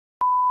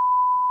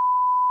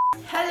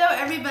Hello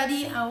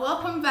everybody and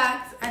welcome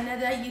back to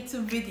another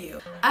YouTube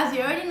video. As you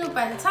already know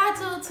by the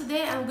title,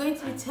 today I'm going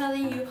to be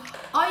telling you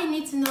all you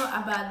need to know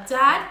about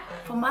Daad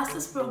for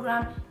Master's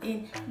Program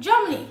in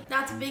Germany.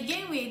 Now to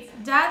begin with,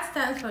 Daad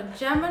stands for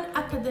German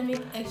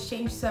Academic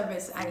Exchange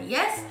Service, and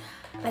yes,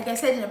 like I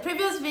said in a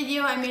previous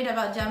video I made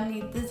about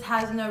Germany, this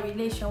has no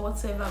relation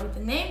whatsoever with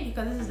the name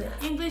because this is an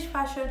English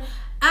version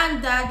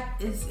and Daad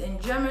is in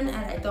German,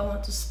 and I don't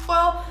want to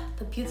spoil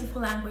the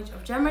beautiful language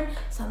of German,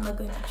 so I'm not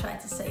going to try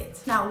to say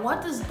it. Now,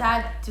 what does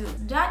Daad do?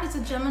 Daad is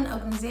a German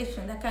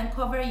organization that can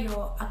cover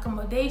your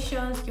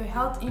accommodations, your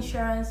health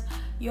insurance,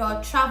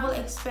 your travel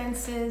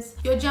expenses,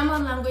 your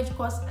German language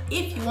course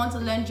if you want to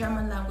learn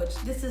German language.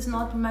 This is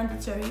not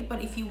mandatory,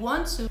 but if you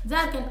want to,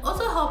 Daad can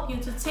also help you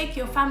to take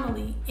your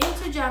family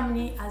into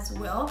Germany as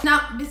well.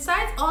 Now,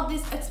 besides all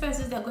these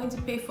expenses they're going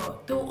to pay for,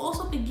 they will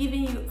also be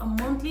giving you a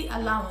monthly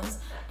allowance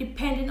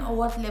depending on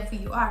what level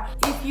you are.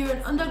 If you're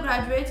an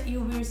undergraduate,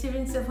 you'll be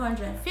receiving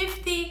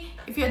 750.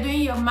 If you're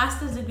doing your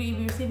master's degree, you'll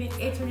be receiving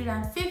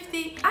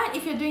 850. And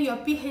if you're doing your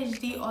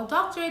PhD or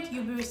doctorate,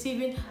 you'll be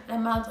receiving an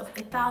amount of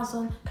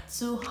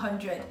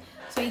 1,200.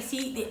 So you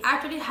see, they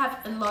actually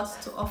have a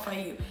lot to offer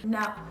you.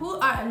 Now, who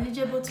are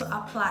eligible to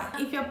apply?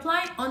 If you're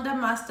applying under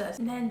master's,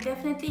 then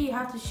definitely you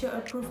have to show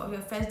a proof of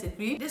your first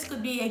degree. This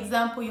could be,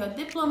 example, your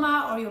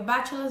diploma or your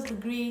bachelor's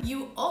degree.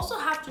 You also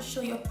have to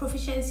show your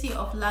proficiency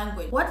of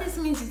language. What this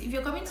means is if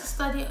you're coming to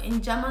study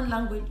in German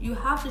language, you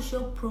have to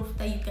show proof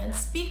that you can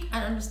speak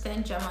and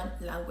understand German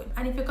language.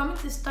 And if you're coming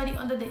to study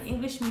under the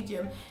English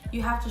medium,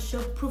 you have to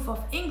show proof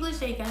of English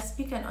that you can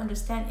speak and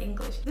understand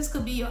English. This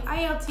could be your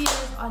IELTS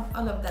and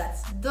all of that.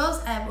 Those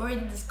I have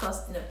already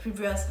discussed in a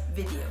previous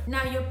video.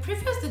 Now, your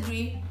previous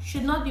degree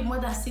should not be more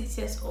than 6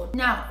 years old.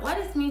 Now, what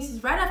it means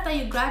is right after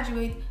you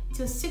graduate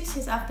till 6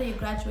 years after you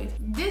graduate,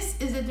 this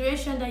is the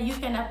duration that you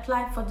can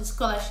apply for the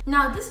scholarship.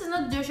 Now, this is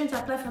not the duration to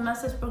apply for a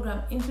master's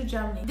program into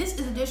Germany. This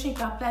is the duration you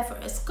can apply for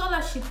a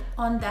scholarship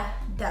under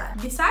Daad.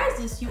 Besides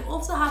this, you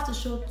also have to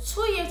show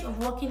 2 years of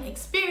working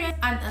experience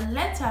and a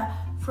letter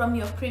from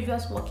your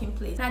previous working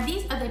place. Now,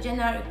 these are the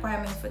general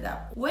requirements for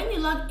that. When you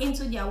log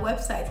into their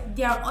website,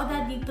 there are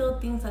other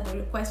detailed things that they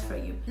request for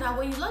you. Now,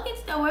 when you log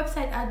into their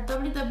website at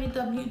www.daad.de,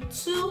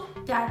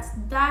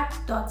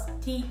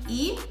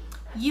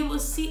 you will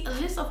see a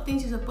list of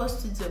things you're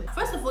supposed to do.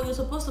 First of all, you're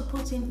supposed to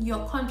put in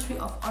your country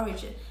of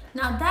origin.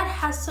 Now, Daad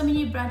has so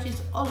many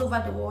branches all over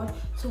the world.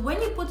 So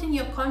when you put in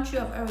your country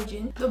of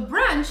origin, the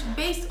branch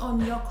based on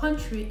your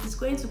country is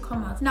going to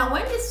come out. Now,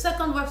 when this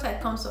second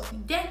website comes up,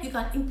 then you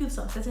can input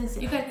some certain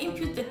things. You can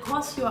input the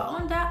course you are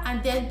under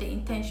and then the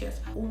intentions.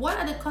 What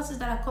are the courses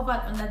that are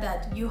covered under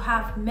that? You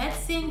have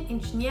medicine,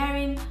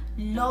 engineering,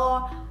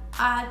 law,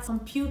 art,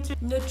 computer,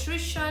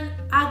 nutrition,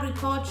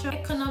 agriculture,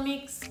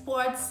 economics,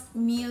 sports,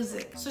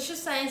 music, social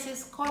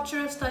sciences,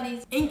 cultural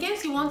studies. In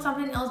case you want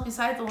something else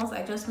besides the ones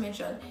I just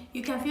mentioned,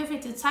 you can feel free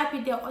to type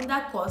it there on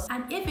that course,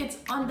 and if it's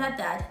under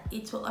that,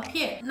 it will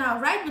appear. Now,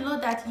 right below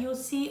that, you'll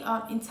see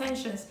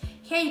intentions.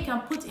 Here you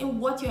can put in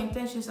what your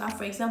intentions are.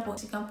 For example,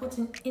 you can put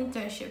in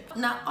internship.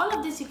 Now, all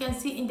of this you can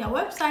see in their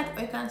website,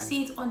 or you can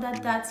see it under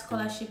that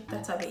scholarship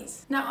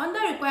database. Now, under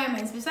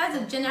requirements, besides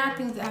the general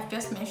things that I've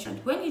just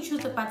mentioned, when you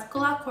choose a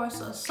particular course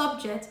or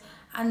subject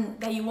and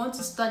that you want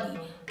to study,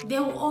 they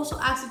will also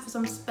ask you for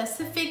some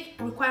specific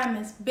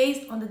requirements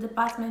based on the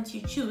department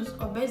you choose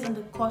or based on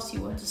the course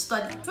you want to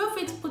study. Feel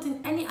free to put in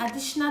any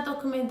additional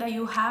document that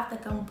you have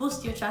that can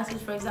boost your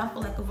chances, for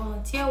example, like a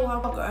volunteer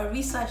work or a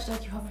research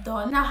that you have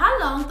done. Now, how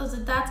long does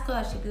the Daad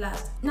scholarship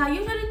last? Now,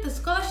 usually the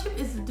scholarship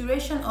is the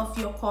duration of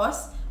your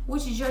course,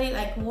 which is usually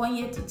like 1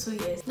 year to 2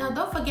 years. Now,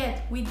 don't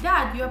forget, with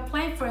Daad, you're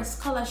applying for a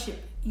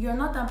scholarship. You're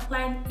not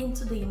applying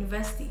into the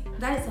university.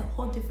 That is a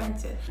whole different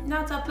thing.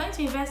 Now, to apply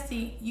to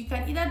university, you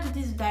can either do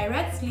this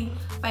directly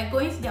by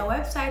going to their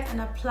website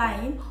and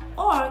applying,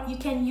 or you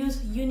can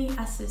use Uni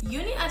Assist.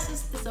 Uni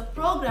Assist is a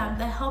program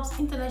that helps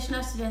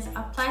international students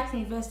apply to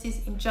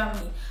universities in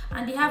Germany,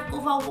 and they have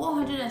over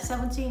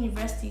 170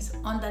 universities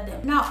under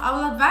them. Now, I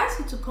will advise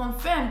you to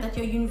confirm that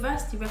your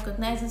university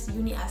recognizes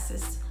Uni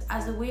Assist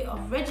as a way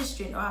of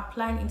registering or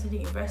applying into the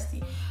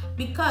university,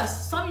 because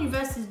some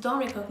universities don't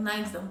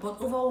recognize them, but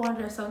over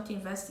 170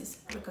 universities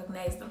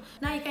recognize them.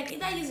 Now, you can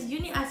either use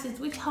Uni Assist,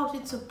 which helps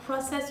you to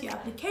process your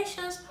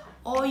applications,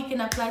 or you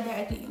can apply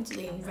directly into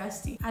the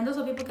university. And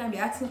also, people can be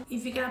asking,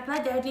 if you can apply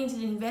directly into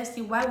the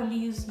university, why will you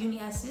use Uni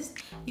Assist?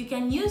 You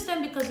can use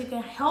them because it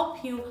can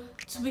help you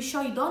to be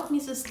sure you don't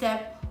miss a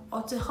step,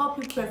 or to help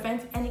you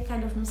prevent any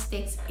kind of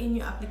mistakes in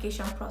your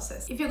application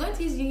process. If you're going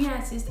to use Uni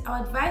Assist, I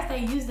would advise that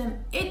you use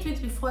them 8 weeks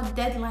before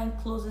deadline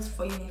closes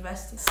for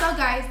university. So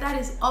guys,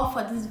 that is all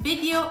for this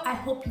video. I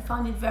hope you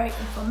found it very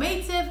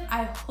informative.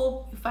 I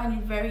hope you find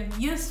it very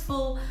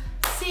useful.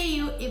 See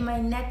you in my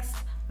next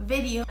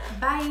video.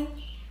 Bye.